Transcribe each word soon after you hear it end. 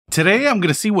Today, I'm going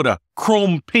to see what a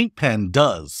chrome paint pen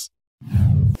does.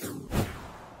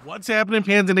 What's happening,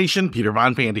 Panda Nation? Peter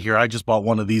Von Panda here. I just bought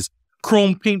one of these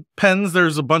chrome paint pens.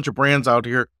 There's a bunch of brands out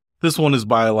here. This one is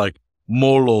by like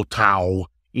MOLOTOW,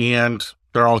 and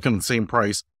they're all kind of the same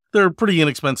price. They're pretty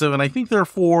inexpensive, and I think they're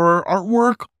for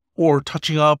artwork or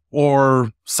touching up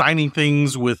or signing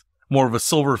things with more of a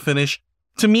silver finish.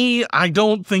 To me, I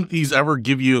don't think these ever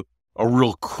give you a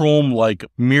real chrome-like,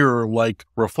 mirror-like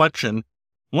reflection,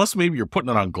 unless maybe you're putting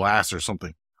it on glass or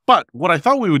something. But what I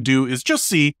thought we would do is just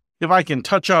see if I can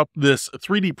touch up this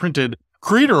 3D printed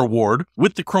Creator Award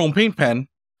with the chrome paint pen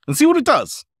and see what it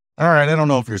does. All right, I don't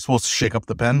know if you're supposed to shake up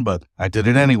the pen, but I did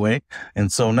it anyway. And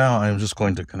so now I'm just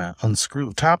going to kind of unscrew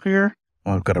the top here.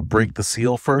 Well, I've got to break the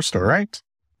seal first, all right?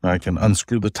 I can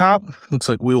unscrew the top. Looks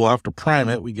like we will have to prime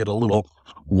it. We get a little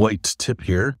white tip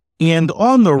here. And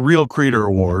on the Real Creator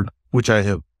Award, which I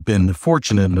have been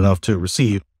fortunate enough to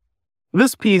receive,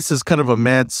 this piece is kind of a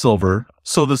matte silver.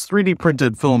 So this 3D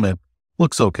printed filament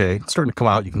looks okay. It's starting to come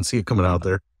out. You can see it coming out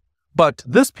there. But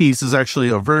this piece is actually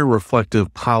a very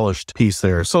reflective, polished piece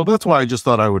there. So that's why I just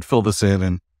thought I would fill this in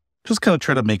and just kind of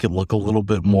try to make it look a little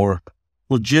bit more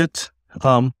legit.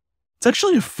 It's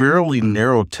actually a fairly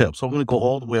narrow tip. So I'm going to go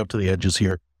all the way up to the edges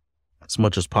here as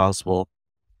much as possible.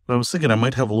 But I was thinking I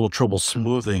might have a little trouble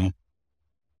smoothing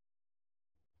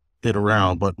it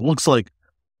around, but it looks like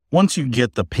once you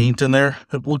get the paint in there,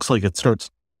 it looks like it starts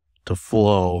to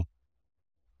flow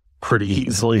pretty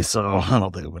easily. So I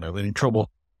don't think I'm going to have any trouble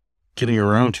getting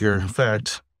around here. In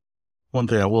fact, one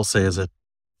thing I will say is that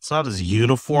it's not as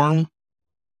uniform,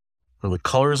 or the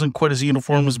color isn't quite as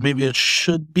uniform as maybe it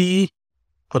should be,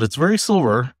 but it's very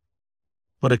silver,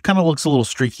 but it kind of looks a little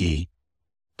streaky.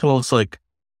 Kind of looks like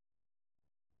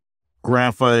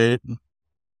graphite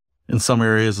in some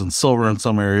areas and silver in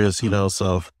some areas, you know,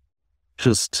 so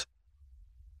just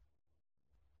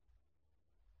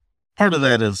part of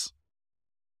that is,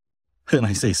 and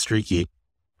I say streaky,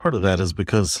 part of that is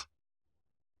because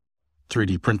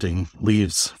 3D printing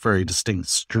leaves very distinct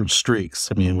streaks.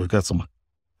 I mean, we've got some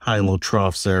high and low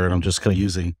troughs there, and I'm just kind of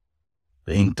using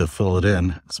the ink to fill it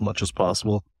in as much as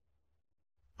possible.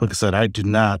 Like I said, I do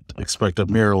not expect a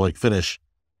mirror-like finish,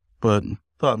 but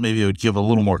thought maybe it would give a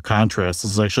little more contrast.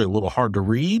 This is actually a little hard to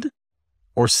read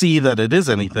or see that it is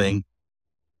anything,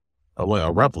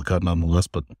 a replica nonetheless,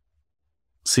 but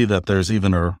see that there's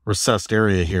even a recessed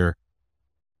area here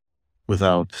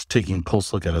without taking a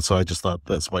close look at it. So I just thought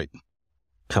this might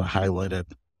kind of highlight it.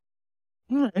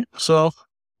 All right, so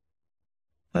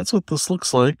that's what this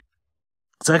looks like.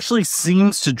 It actually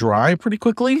seems to dry pretty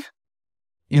quickly.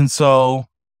 And so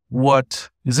what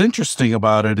is interesting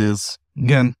about it is,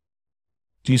 again,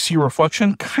 do you see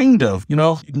reflection? Kind of, you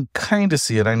know, you can kind of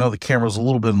see it. I know the camera's a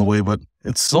little bit in the way, but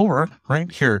it's silver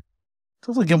right here.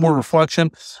 Doesn't get more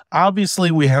reflection. Obviously,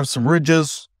 we have some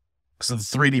ridges because of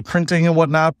the 3D printing and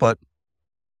whatnot, but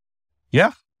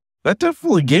yeah, that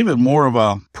definitely gave it more of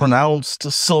a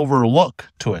pronounced silver look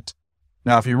to it.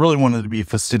 Now, if you really wanted to be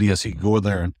fastidious, you could go in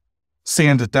there and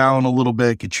sand it down a little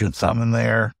bit, get your thumb in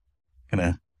there, kind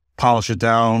of polish it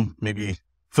down, maybe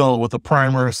fill it with a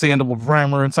primer, a sandable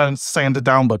primer, and sand it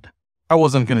down, but I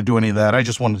wasn't going to do any of that. I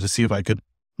just wanted to see if I could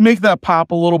make that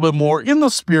pop a little bit more in the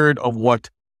spirit of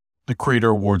what the Creator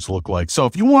Awards look like. So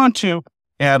if you want to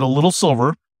add a little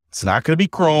silver, it's not going to be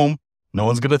chrome. No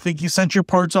one's going to think you sent your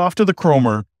parts off to the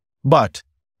chromer, but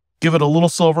give it a little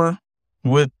silver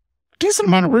with a decent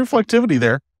amount of reflectivity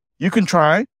there. You can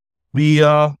try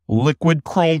the liquid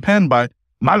chrome pen by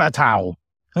MOLOTOW.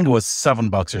 I think it was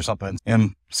 $7 or something.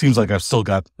 And seems like I've still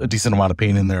got a decent amount of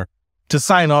paint in there to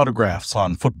sign autographs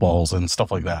on footballs and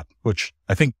stuff like that, which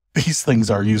I think these things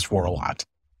are used for a lot,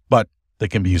 but they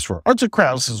can be used for arts and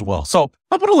crafts as well. So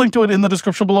I'll put a link to it in the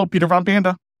description below. Peter Von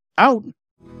Panda, out. We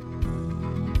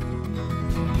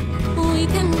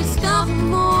can discover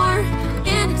more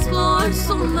and explore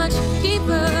so much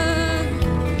deeper.